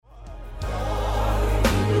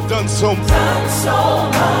done so much. Done so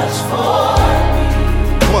much for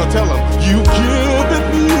me. Come on, tell them. You've given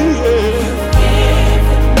me,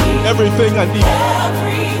 everything I need.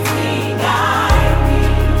 Everything I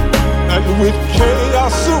need. And with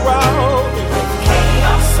chaos around,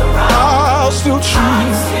 I'll still choose to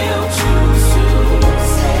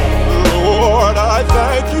say, Lord, I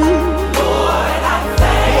thank you. Lord, I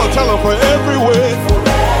thank you. Come on, tell them for every way. For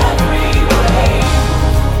every way you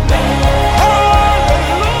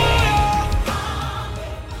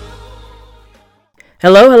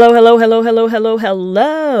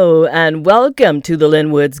Hello, and welcome to the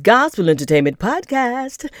Lynn Woods Gospel Entertainment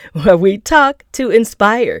Podcast, where we talk to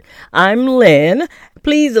inspire. I'm Lynn.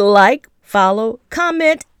 Please like, follow,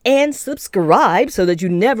 comment, and subscribe so that you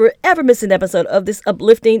never, ever miss an episode of this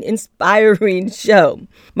uplifting, inspiring show.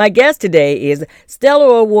 My guest today is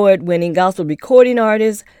Stellar Award-winning gospel recording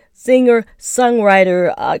artist, singer,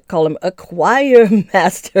 songwriter, I call him a choir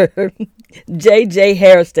master, J.J.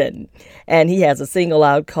 Hairston. And he has a single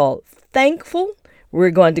out called Thankful.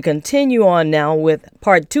 We're going to continue on now with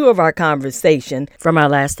part 2 of our conversation from our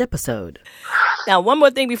last episode. Now, one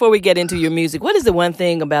more thing before we get into your music. What is the one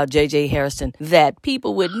thing about J.J. Hairston that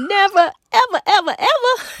people would never, ever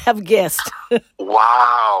have guessed?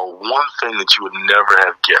 Wow, one thing that you would never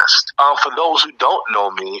have guessed. For those who don't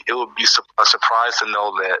know me, it would be a surprise to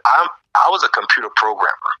know that I was a computer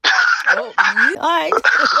programmer. Oh, all right.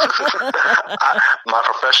 My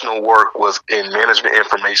professional work was in management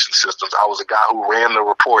information systems. I was a guy who ran the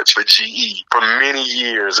reports for GE for many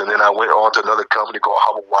years, and then I went on to another company called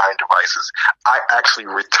Hubbell Wiring Devices. I actually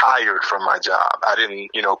retired from my job. I didn't,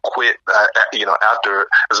 quit, after.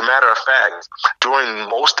 As a matter of fact, during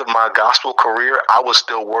most of my gospel career, I was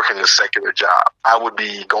still working a secular job. I would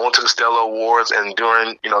be going to the Stellar Awards, and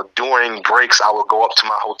during breaks, I would go up to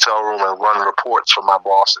my hotel room and run reports for my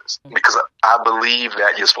bosses, because I believe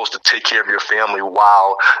that you're supposed to take care of your family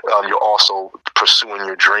while you're also pursuing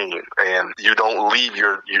your dream, and you don't leave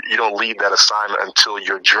that assignment until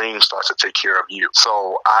your dream starts to take care of you.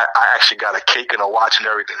 So I actually got a cake and a watch and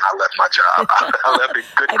everything. I left my job. I left in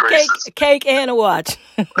good graces. A cake and a watch.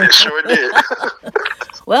 It sure did.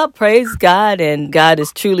 Well, praise God, and God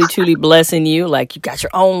is truly, truly blessing you. Like, you got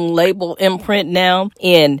your own label imprint now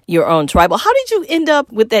in your own Tribal. How did you end up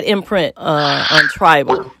with that imprint on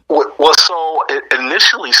Tribal? Well, so it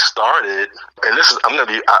initially started, and I'm going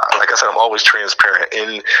to be, like I said, I'm always transparent.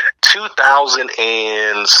 In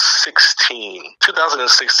 2016,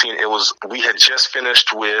 we had just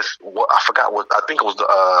finished with, I think it was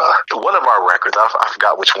one of our records. I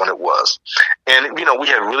forgot which one it was. And, we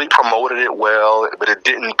had really promoted it well, but it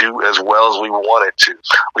didn't do as well as we wanted to.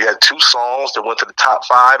 We had 2 songs that went to the top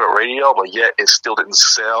 5 at radio, but yet it still didn't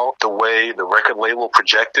sell the way the record label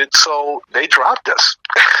projected. So they dropped us.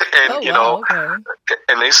 And, okay.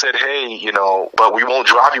 And they said, hey, but we won't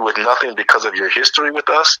drop you with nothing because of your history with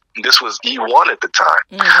us. This was E1 at the time.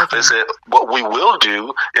 Okay. They said, what we will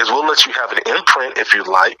do is we'll let you have an imprint if you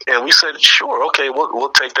like. And we said, sure, okay, we'll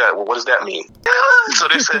take that. Well, what does that mean? So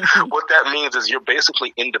they said, what that means is you're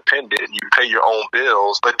basically independent. You pay your own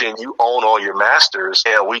bills, but then you own all your masters,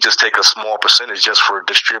 and we just take a small percentage just for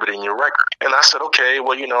distributing your record. And I said, okay,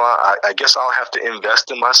 well, I guess I'll have to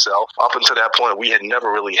invest in myself. Up until that point, we had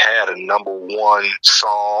never really had a number one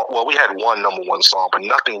song. Well, we had one number one song, but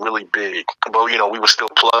nothing really big. But, we were still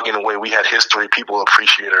plugging away. We had history. People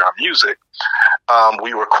appreciated our music.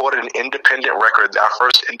 We recorded an independent record, our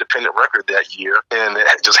first independent record that year, and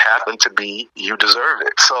it just happened to be You Deserve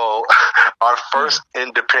It. So our first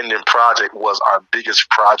independent project was our biggest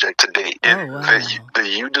project to date. Wow. The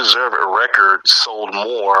You Deserve It record sold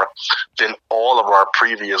more than all of our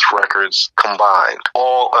previous records combined.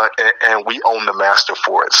 And we own the master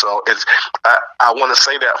for it. So I want to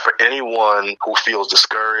say that for anyone who feels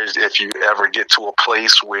discouraged, if you ever get to a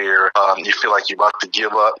place where you feel like you're about to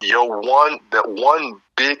give up, that one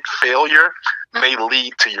big failure may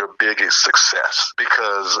lead to your biggest success,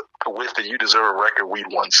 because with the You Deserve It record, we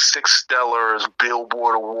won 6 Stellars,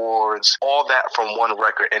 Billboard Awards, all that from one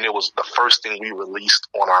record, and it was the first thing we released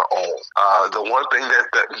on our own. The one thing that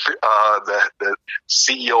the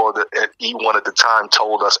CEO at E1 at the time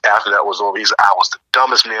told us after that was over, he said, I was the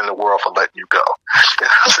dumbest man in the world for letting you go.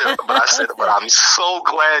 I said, but I'm so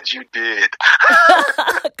glad you did.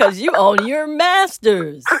 Because you own your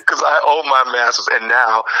masters. Because I own my masters, and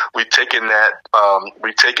now we've taken that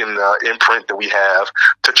we've taken the imprint that we have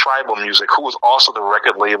to Tribal Music, who is also the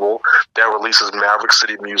record label that releases Maverick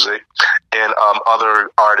City music and other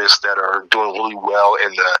artists that are doing really well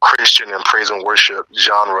in the Christian and praise and worship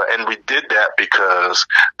genre. And we did that because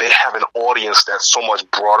they have an audience that's so much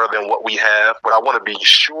broader than what we have. What I want to be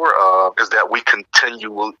sure of is that we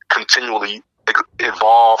continually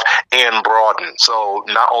evolve and broaden. So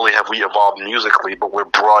not only have we evolved musically, but we're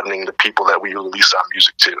broadening the people that we release our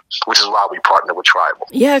music to, which is why we partner with Tribal.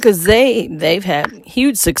 Yeah, because they've had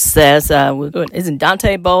huge success. Isn't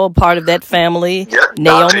Dante Bowe part of that family? Yeah,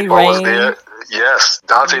 Naomi Dante Bowe is Rain. there. Yes,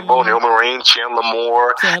 Dante Bowe, Naomi Rain, Chandler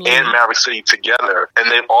Moore, and Maverick City together. And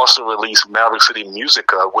they've also released Maverick City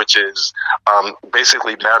Musica, which is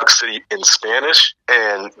basically Maverick City in Spanish.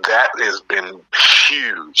 And that has been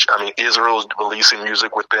huge. I mean, Israel's releasing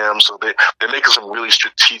music with them, so they're making some really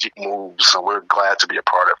strategic moves. So we're glad to be a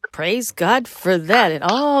part of it. Praise God for that. And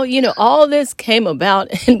all this came about,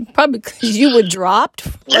 and probably because you were dropped.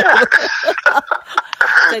 Yeah.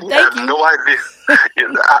 So thank you. No idea.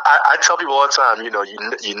 I tell people all the time,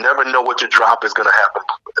 you never know what your drop is going to happen.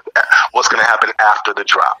 What's going to happen after the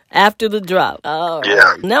drop? After the drop. Oh, yeah.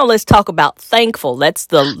 Right. Now let's talk about Thankful. That's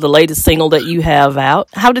the latest single that you have out.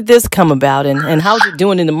 How did this come about, and how's it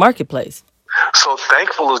doing in the marketplace? So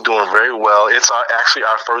Thankful is doing very well. It's actually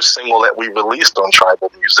our first single that we released on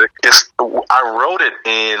Tribal Music. I wrote it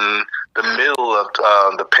in the middle of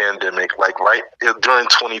the pandemic, like right during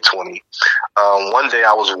 2020. One day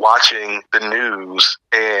I was watching the news,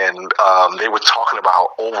 and they were talking about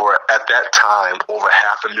at that time, over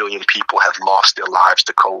 500,000 people had lost their lives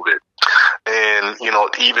to COVID. And,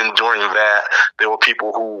 even during that, there were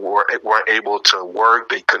people who weren't able to work.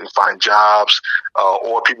 They couldn't find jobs,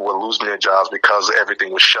 or people were losing their jobs because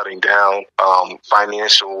everything was shutting down.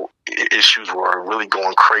 Financial issues were really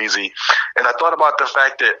going crazy. And I thought about the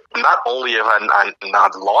fact that not only have I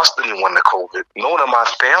not lost anyone to COVID, no one in my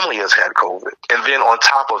family has had COVID. And then on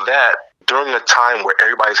top of that, during a time where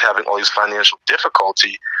everybody's having all these financial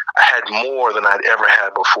difficulty, I had more than I'd ever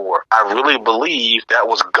had before. I really believe that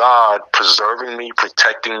was God preserving me,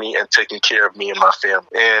 protecting me, and taking care of me and my family.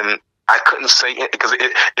 And I couldn't say it because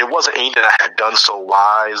it wasn't anything I had done so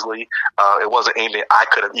wisely. It wasn't anything I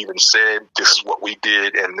could have even said, this is what we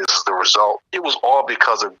did and this is the result. It was all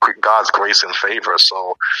because of God's grace and favor.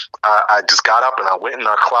 So I just got up and I went in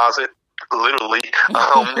our closet, literally,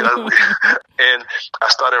 and I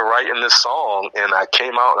started writing this song, and I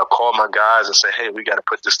came out and I called my guys and said, hey, we got to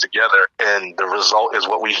put this together. And the result is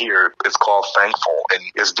what we hear. It's called Thankful, and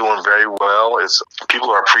it's doing very well.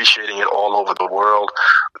 People are appreciating it all over the world.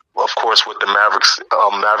 Of course, with the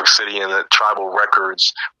Maverick City and the Tribal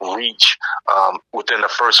Records reach, within the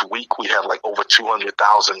first week, we had like over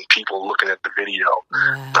 200,000 people looking at the video.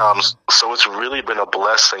 Wow. So it's really been a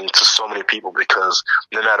blessing to so many people, because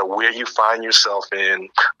no matter where you find yourself in,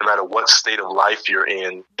 no matter what state of life you're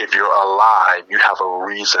in, if you're alive, you have a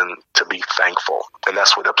reason to be thankful. And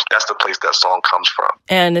that's the place that song comes from.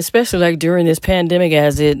 And especially like during this pandemic,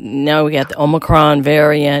 now we got the Omicron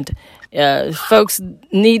variant, folks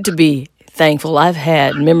need to be thankful. I've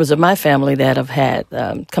had members of my family that have had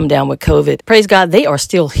come down with COVID. Praise God, they are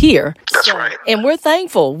still here. That's right. And we're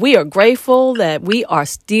thankful. We are grateful that we are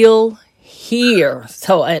still here.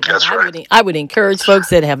 So I would encourage folks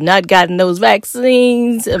that have not gotten those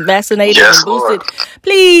vaccinated and boosted, Lord.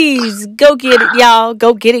 Please go get it, y'all.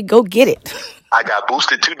 Go get it. Go get it. I got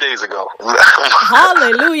boosted 2 days ago.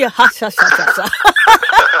 Hallelujah. Ha, sha, sha, sha, sha.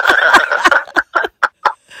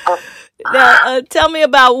 Now, tell me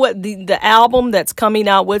about what the album that's coming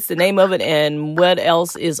out. What's the name of it, and what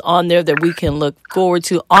else is on there that we can look forward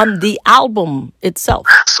to on the album itself?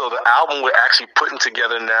 So the album we're actually putting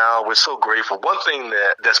together now, we're so grateful. One thing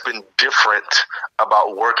that's been different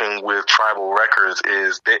about working with Tribal Records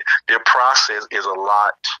is that their process is a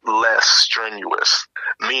lot less strenuous.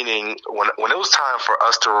 Meaning, when it was time for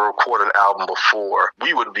us to record an album before,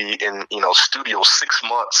 we would be in studio 6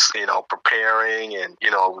 months, preparing and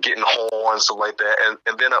getting horns, stuff like that.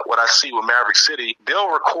 And then what I see with Maverick City,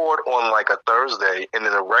 they'll record on like a Thursday, and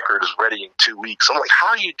then the record is ready in 2 weeks. I'm like,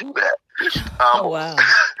 how do you do that? Oh, wow.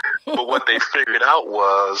 But what they figured out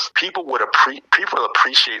was people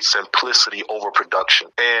appreciate simplicity over production.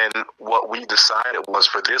 And what we decided was,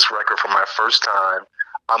 for this record, for my first time,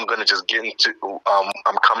 I'm going to just get into,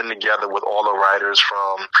 I'm coming together with all the writers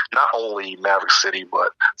from not only Maverick City,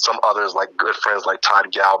 but some others like good friends like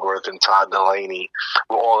Todd Galbraith and Todd Delaney.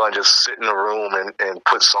 We're all going to just sit in a room and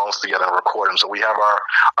put songs together and record them. So we have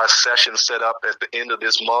our session set up at the end of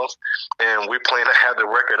this month, and we plan to have the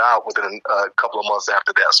record out within a couple of months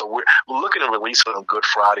after that. So we're looking to release it on Good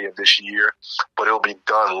Friday of this year, but it'll be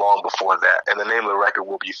done long before that. And the name of the record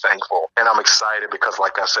will be Thankful. And I'm excited because,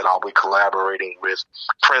 like I said, I'll be collaborating with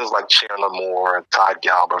friends like Chandler Moore and Todd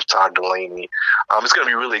Galbraith, Todd Delaney. It's going to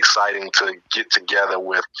be really exciting to get together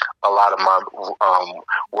with a lot of my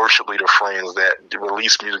worship leader friends that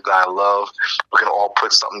release music that I love. We're going to all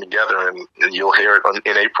put something together, and you'll hear it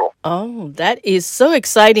in April. Oh, that is so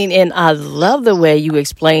exciting, and I love the way you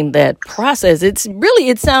explained that process. It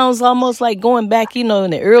sounds almost like going back, in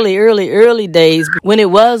the early days when it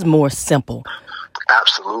was more simple.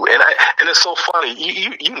 Absolutely. And it's so funny.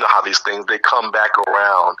 You know how these things, they come back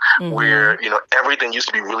around where, everything used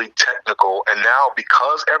to be really technical. And now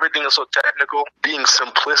because everything is so technical, being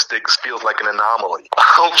simplistic feels like an anomaly.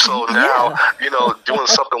 So now, doing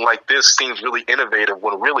something like this seems really innovative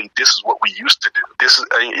when really this is what we used to do.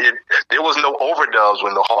 There was no overdubs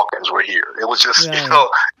when the Hawkins were here. It was just,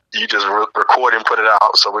 you just record and put it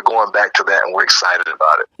out. So we're going back to that, and we're excited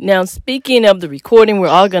about it. Now, speaking of the recording, we're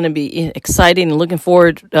all going to be excited and looking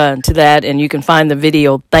forward to that. And you can find the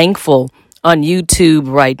video Thankful on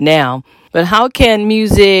YouTube right now. But how can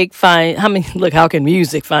music find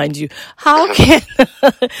you? How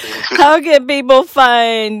can people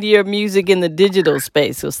find your music in the digital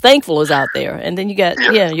space? Because Thankful is out there. And then you got,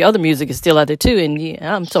 your other music is still out there too. And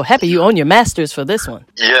I'm so happy you own your masters for this one.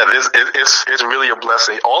 Yeah, it's really a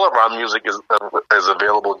blessing. All of our music is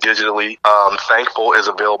available digitally. Thankful is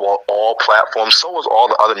available on all platforms. So is all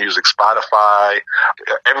the other music, Spotify,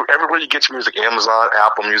 everywhere you get your music, Amazon,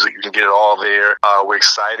 Apple Music, you can get it all there. We're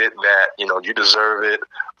excited that, You Deserve It,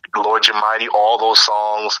 Lord You're Mighty, all those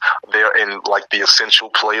songs, they're in like the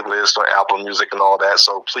essential playlist on Apple Music and all that.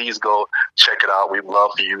 So please go check it out. We'd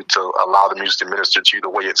love for you to allow the music to minister to you the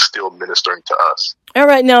way it's still ministering to us. All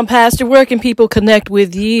right, now, Pastor, where can people connect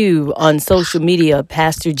with you on social media,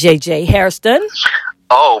 Pastor JJ Hairston?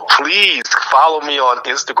 Oh, please follow me on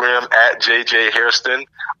Instagram at JJ Hairston.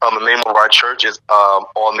 The name of our church is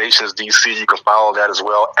All Nations DC. You can follow that as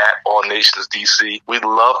well at All Nations DC. We'd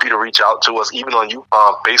love for you to reach out to us, even on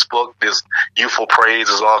Facebook. There's Youthful Praise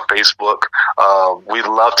is on Facebook. We'd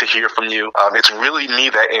love to hear from you. It's really me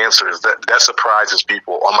that answers. That surprises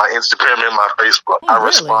people. On my Instagram and my Facebook, I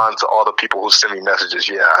respond to all the people who send me messages.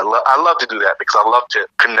 Yeah, I love to do that because I love to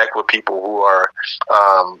connect with people who are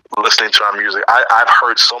listening to our music. I've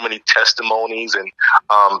heard so many testimonies and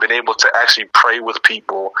been able to actually pray with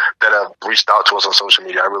people that have reached out to us on social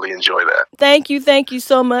media. I really enjoy that. Thank you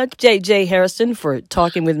so much, JJ Hairston, for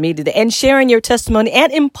talking with me today and sharing your testimony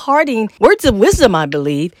and imparting words of wisdom, I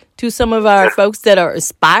believe, to some of our folks that are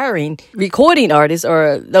aspiring recording artists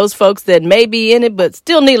or those folks that may be in it but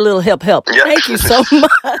still need a little help. Yeah. Thank you so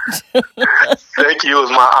much. Thank you. It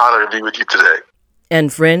was my honor to be with you today.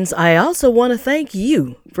 And friends, I also want to thank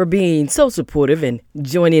you for being so supportive and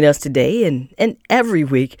joining us today and every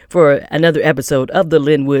week for another episode of the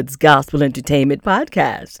Lynn Woods Gospel Entertainment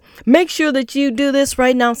Podcast. Make sure that you do this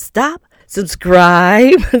right now. Stop,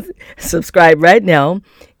 subscribe, subscribe right now.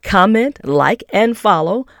 Comment, like, and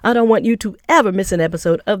follow. I don't want you to ever miss an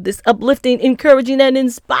episode of this uplifting, encouraging, and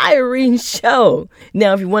inspiring show.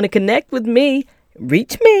 Now, if you want to connect with me,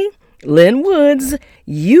 reach me, Lynn Woods.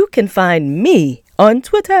 You can find me on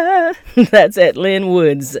Twitter. That's at Lynn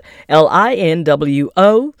Woods, LINWOODS,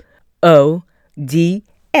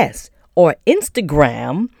 or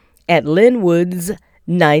Instagram at Lynn Woods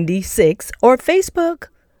 96, or Facebook,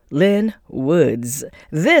 Lynn Woods.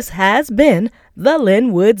 This has been the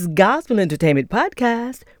Lynn Woods Gospel Entertainment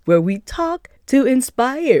Podcast, where we talk to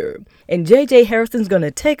inspire. And JJ Hairston's going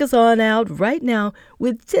to take us on out right now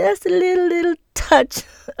with just a little touch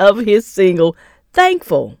of his single,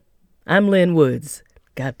 Thankful. I'm Lynn Woods.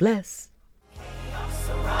 God bless.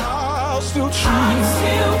 I'll still choose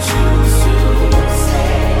to say,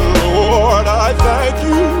 Lord, I thank you.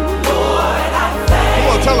 Lord, I thank you.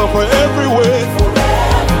 Come on, tell him for every way.